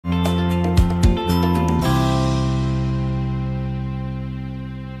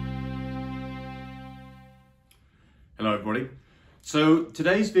So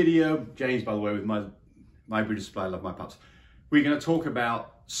today's video, James, by the way, with my breeder supply, I love my pups. We're going to talk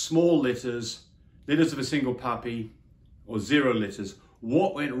about small litters of a single puppy, or 0 litters.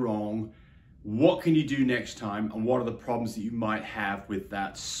 What went wrong? What can you do next time? And what are the problems that you might have with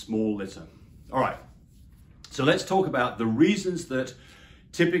that small litter? All right. So let's talk about the reasons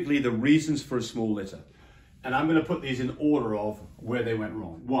for a small litter. And I'm going to put these in order of where they went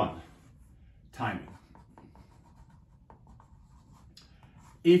wrong. 1, timing.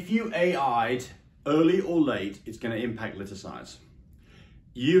 If you AI'd early or late, it's going to impact litter size.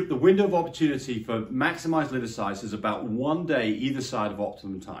 The window of opportunity for maximized litter size is about 1 day either side of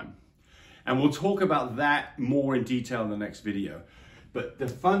optimum time. And we'll talk about that more in detail in the next video. But the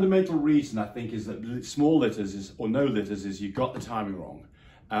fundamental reason, I think, is that small litters or no litters is you got the timing wrong.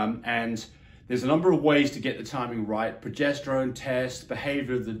 And there's a number of ways to get the timing right. Progesterone test,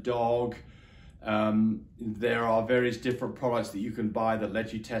 behavior of the dog. There are various different products that you can buy that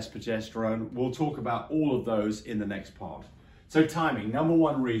let you test progesterone. We'll talk about all of those in the next part. So timing, number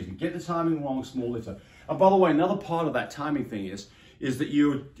 1 reason, get the timing wrong, small litter. And by the way, another part of that timing thing is that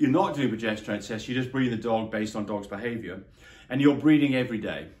you're not doing progesterone tests, you're just breeding the dog based on dog's behavior, and you're breeding every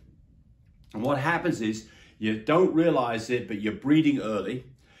day. And what happens is you don't realize it, but you're breeding early.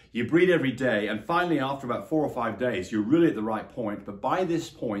 You breed every day, and finally after about 4 or 5 days, you're really at the right point. But by this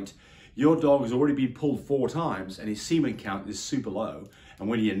point, your dog has already been pulled 4 times and his semen count is super low. And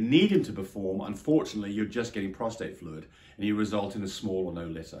when you need him to perform, unfortunately, you're just getting prostate fluid and you result in a small or no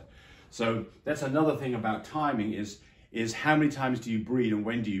litter. So that's another thing about timing is how many times do you breed and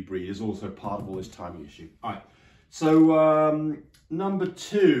when do you breed is also part of all this timing issue. All right, so number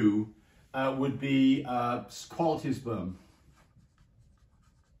 2 would be quality of sperm.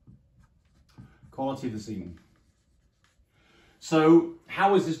 Quality of the semen. So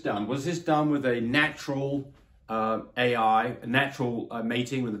how is this done? Was this done with a natural AI, a natural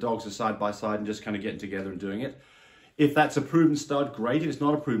mating where the dogs are side by side and just kind of getting together and doing it? If that's a proven stud, great. If it's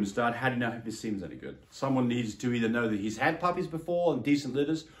not a proven stud, how do you know if his semen's any good? Someone needs to either know that he's had puppies before and decent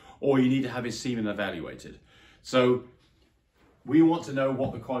litters, or you need to have his semen evaluated. So we want to know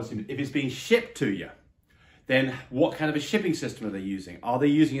what the quality semen. If it's being shipped to you, then what kind of a shipping system are they using? Are they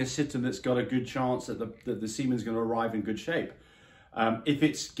using a system that's got a good chance that the semen's going to arrive in good shape? If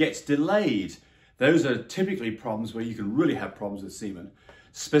it gets delayed, those are typically problems where you can really have problems with semen.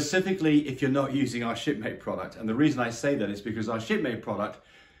 Specifically, if you're not using our shipmate product. And the reason I say that is because our shipmate product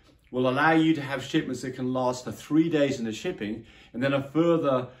will allow you to have shipments that can last for 3 days in the shipping, and then a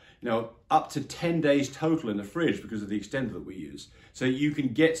further, up to 10 days total in the fridge because of the extender that we use. So you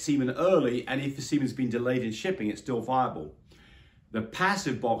can get semen early, and if the semen's been delayed in shipping, it's still viable. The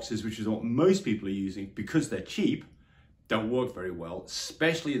passive boxes, which is what most people are using, because they're cheap, don't work very well,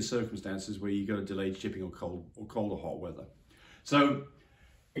 especially in circumstances where you go to delayed shipping or cold or hot weather. So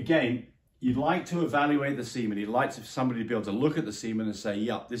again, you'd like to evaluate the semen. You'd like somebody to be able to look at the semen and say,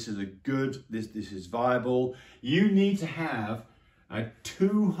 yep, this is this is viable. You need to have a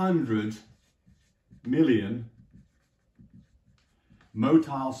 200 million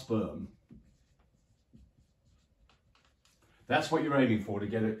motile sperm. That's what you're aiming for to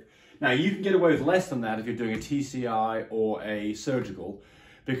get it. Now, you can get away with less than that if you're doing a TCI or a surgical,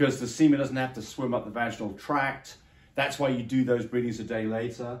 because the semen doesn't have to swim up the vaginal tract. That's why you do those breedings a day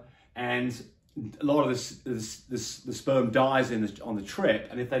later. And a lot of the sperm dies on the trip,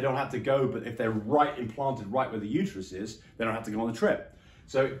 and if they don't have to go, but if they're implanted right where the uterus is, they don't have to go on the trip.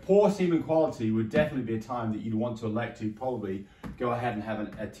 So poor semen quality would definitely be a time that you'd want to elect to probably go ahead and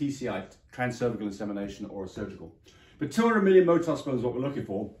have a TCI, transcervical insemination, or a surgical. But 200 million motile sperm is what we're looking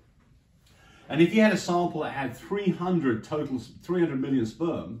for. And if you had a sample that had 300 million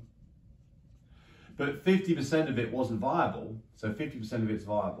sperm, but 50% of it wasn't viable, so 50% of it's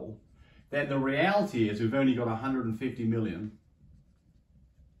viable, then the reality is we've only got 150 million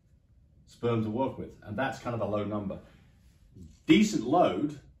sperm to work with, and that's kind of a low number. Decent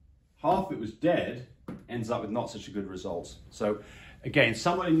load, half of it was dead, ends up with not such a good result. So again,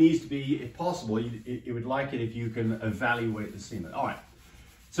 somebody needs to be, if possible, you would like it if you can evaluate the semen. All right.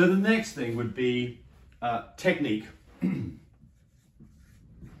 So the next thing would be technique.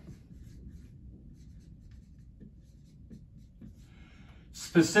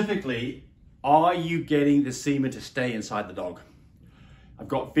 Specifically, are you getting the semen to stay inside the dog? I've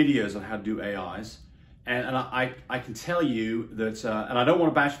got videos on how to do AIs, and I can tell you that, and I don't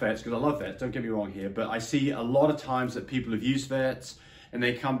want to bash vets because I love vets, don't get me wrong here, but I see a lot of times that people have used vets and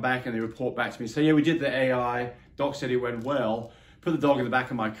they come back and they report back to me and say, yeah, we did the AI, doc said it went well, put the dog in the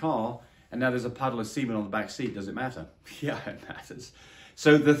back of my car, and now there's a puddle of semen on the back seat. Does it matter? Yeah, it matters.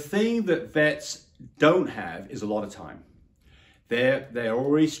 So the thing that vets don't have is a lot of time. They're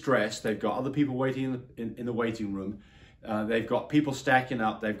already stressed. They've got other people waiting in the waiting room. They've got people stacking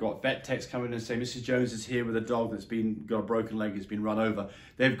up. They've got vet techs coming in and saying, Mrs. Jones is here with a dog that's got a broken leg, has been run over.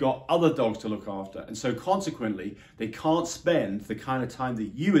 They've got other dogs to look after. And so consequently, they can't spend the kind of time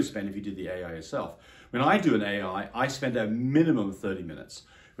that you would spend if you did the AI yourself. When I do an AI, I spend a minimum of 30 minutes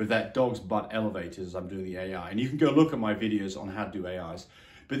with that dog's butt elevated as I'm doing the AI. And you can go look at my videos on how to do AIs.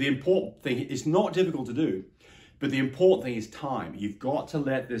 But the important thing, it's not difficult to do, but the important thing is time. You've got to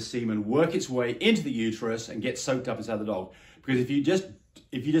let this semen work its way into the uterus and get soaked up inside the dog. Because if you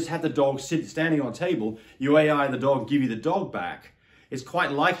just have the dog standing on a table, you AI the dog, give you the dog back, it's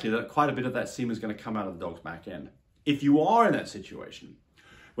quite likely that quite a bit of that semen is going to come out of the dog's back end. If you are in that situation,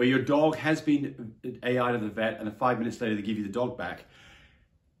 where your dog has been AI'd at the vet and 5 minutes later they give you the dog back,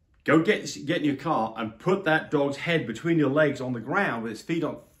 go get in your car and put that dog's head between your legs on the ground with its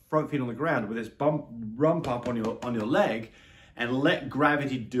front feet on the ground, with its rump up on your leg, and let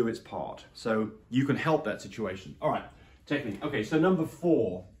gravity do its part. So you can help that situation. All right, technique. Okay, so number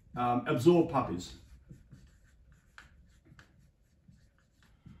 4, absorb puppies.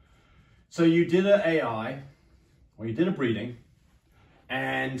 So you did an AI, or you did a breeding,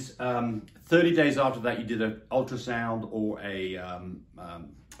 and 30 days after that you did an ultrasound or a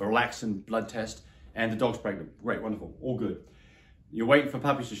relaxin blood test, and the dog's pregnant. Great, wonderful, all good. You're waiting for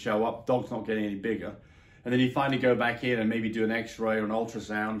puppies to show up, dog's not getting any bigger, and then you finally go back in and maybe do an x-ray or an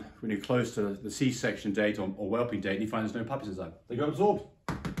ultrasound when you're close to the C-section date or whelping date, and you find there's no puppies inside. They got absorbed.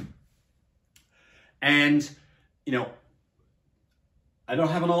 And, you know, I don't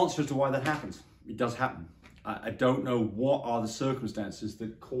have an answer as to why that happens. It does happen. I don't know what are the circumstances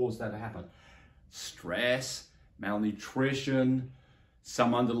that cause that to happen. Stress, malnutrition,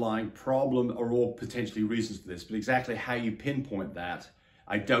 some underlying problem are all potentially reasons for this, but exactly how you pinpoint that,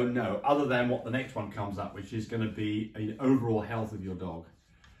 I don't know, other than what the next one comes up, which is going to be an overall health of your dog.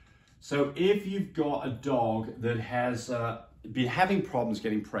 So if you've got a dog that has been having problems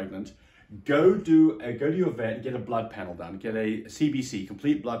getting pregnant, go to your vet and get a blood panel done, get a CBC,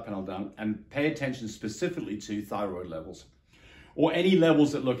 complete blood panel done, and pay attention specifically to thyroid levels or any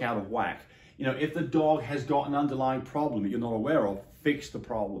levels that look out of whack. You know, if the dog has got an underlying problem that you're not aware of, fix the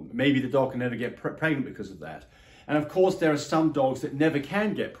problem. Maybe the dog can never get pregnant because of that. And of course, there are some dogs that never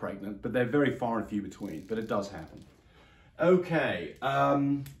can get pregnant, but they're very far and few between, but it does happen. Okay,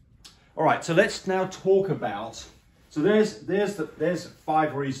 all right, so let's now talk about, so there's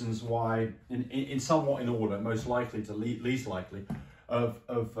 5 reasons why, in somewhat in order, most likely to least likely, of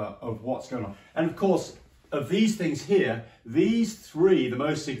what's going on. And of course, of these things here, these 3, the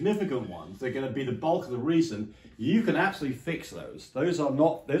most significant ones, they're going to be the bulk of the reason. You can absolutely fix those. Those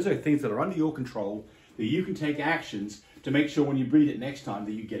are things that are under your control, that you can take actions to make sure when you breed it next time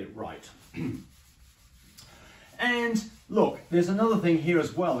that you get it right. And look, there's another thing here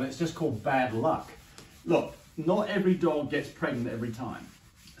as well, and it's just called bad luck. Look, not every dog gets pregnant every time.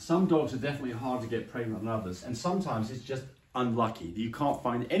 Some dogs are definitely hard to get pregnant than others, and sometimes it's just unlucky. You can't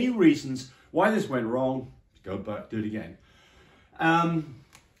find any reasons why this went wrong. Go back, do it again. All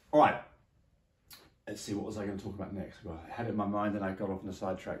right. Let's see, what was I going to talk about next? Well, I had it in my mind and I got off on a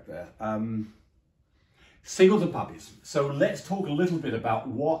sidetrack there. Singleton puppies. So let's talk a little bit about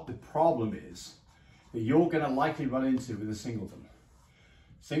what the problem is that you're going to likely run into with a singleton.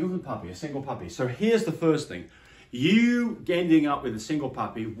 Singleton puppy, a single puppy. So here's the first thing. You ending up with a single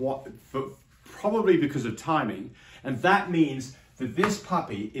puppy, probably because of timing, and that means that this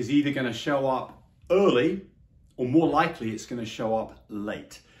puppy is either going to show up early, or more likely it's going to show up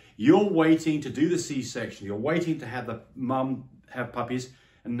late. You're waiting to do the C-section, you're waiting to have the mum have puppies,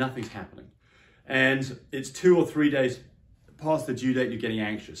 and nothing's happening. And it's 2 or 3 days past the due date, you're getting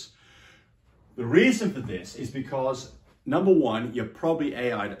anxious. The reason for this is because, number 1, you're probably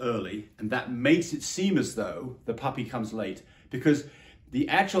AI'd early, and that makes it seem as though the puppy comes late, because the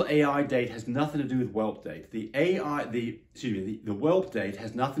actual AI date has nothing to do with whelp date. The whelp date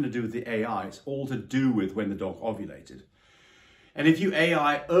has nothing to do with the AI. It's all to do with when the dog ovulated. And if you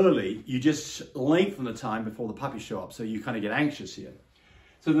AI early, you just lengthen the time before the puppies show up, so you kind of get anxious here.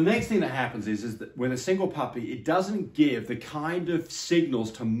 So the next thing that happens is that when a single puppy, it doesn't give the kind of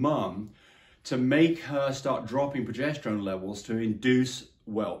signals to mum to make her start dropping progesterone levels to induce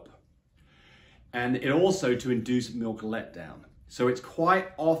whelp. And it also to induce milk letdown. So it's quite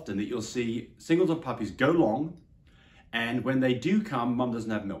often that you'll see singleton puppies go long, and when they do come, mum doesn't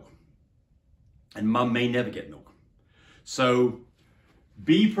have milk. And mum may never get milk. So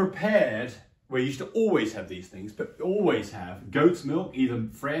be prepared, where you used to always have these things, but always have goat's milk, either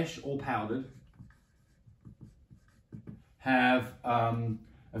fresh or powdered. Have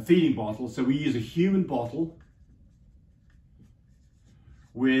a feeding bottle. So we use a human bottle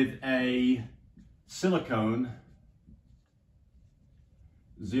with a silicone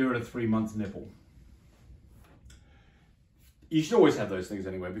 0 to 3 month nipple. You should always have those things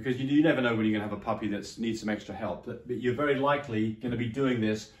anyway, because you never know when you're going to have a puppy that needs some extra help. But you're very likely going to be doing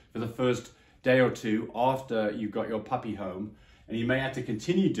this for the first day or two after you've got your puppy home, and you may have to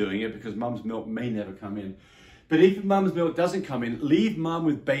continue doing it because mum's milk may never come in. But if mum's milk doesn't come in, leave mum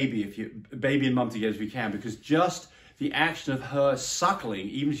with baby, baby and mum together if you can, because just the action of her suckling,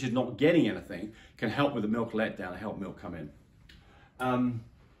 even if she's not getting anything, can help with the milk letdown and help milk come in.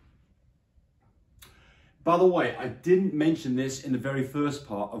 By the way, I didn't mention this in the very first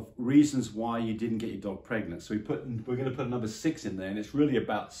part of reasons why you didn't get your dog pregnant. So we're going to put number 6 in there, and it's really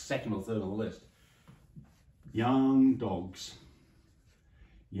about second or third on the list. Young dogs,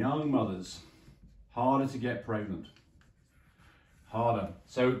 young mothers, harder to get pregnant, harder.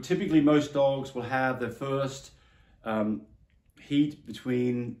 So typically most dogs will have their first heat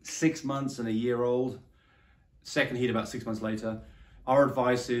between 6 months and a year old, second heat about 6 months later. Our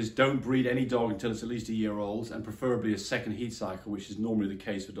advice is don't breed any dog until it's at least a year old, and preferably a second heat cycle, which is normally the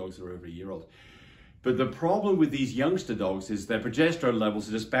case for dogs that are over a year old. But the problem with these youngster dogs is their progesterone levels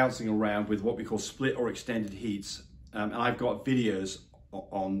are just bouncing around with what we call split or extended heats. And I've got videos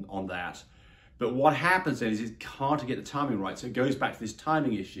on that. But what happens then is it's hard to get the timing right. So it goes back to this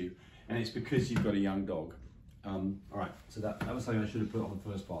timing issue, and it's because you've got a young dog. All right, so that was something I should have put on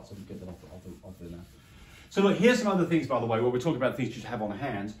the first part, so we get that off there now. So look, here's some other things, by the way, where we're talking about things you should have on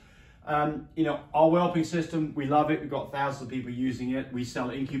hand. You know, our whelping system, we love it. We've got thousands of people using it. We sell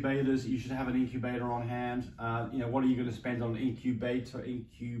incubators. You should have an incubator on hand. You know, what are you going to spend on an incubator?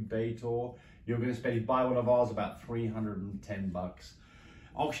 You're going to spend, if you buy one of ours, about 310 bucks.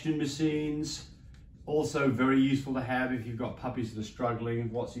 Oxygen machines, also very useful to have if you've got puppies that are struggling.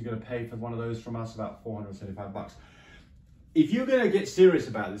 What's you going to pay for one of those from us? About 475 bucks. If you're going to get serious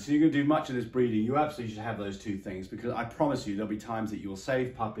about this, and you're going to do much of this breeding, you absolutely should have those two things, because I promise you there'll be times that you'll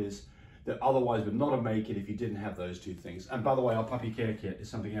save puppies that otherwise would not have made it if you didn't have those two things. And by the way, our puppy care kit is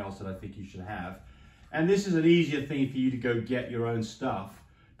something else that I think you should have. And this is an easier thing for you to go get your own stuff,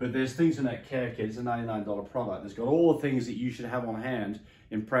 but there's things in that care kit. It's a $99 product. It's got all the things that you should have on hand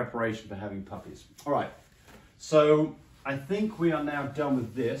in preparation for having puppies. All right, so I think we are now done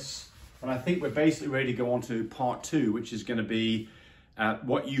with this. And I think we're basically ready to go on to part 2, which is going to be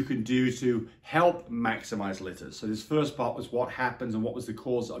what you can do to help maximize litters. So this first part was what happens and what was the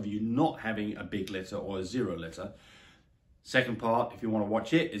cause of you not having a big litter or a 0 litter. Second part, if you want to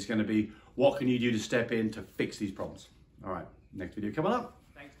watch it, is going to be what can you do to step in to fix these problems. All right, next video coming up.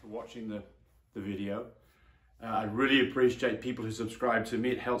 Thanks for watching the video. I really appreciate people who subscribe to me.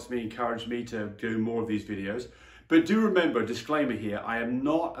 It helps me, encourage me to do more of these videos. But do remember, disclaimer here, I am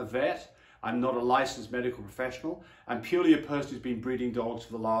not a vet, I'm not a licensed medical professional, I'm purely a person who's been breeding dogs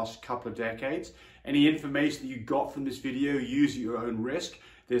for the last couple of decades. Any information that you got from this video, use at your own risk.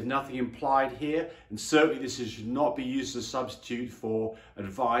 There's nothing implied here, and certainly this should not be used as a substitute for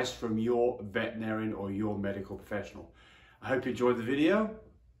advice from your veterinarian or your medical professional. I hope you enjoyed the video.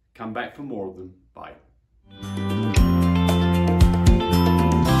 Come back for more of them. Bye.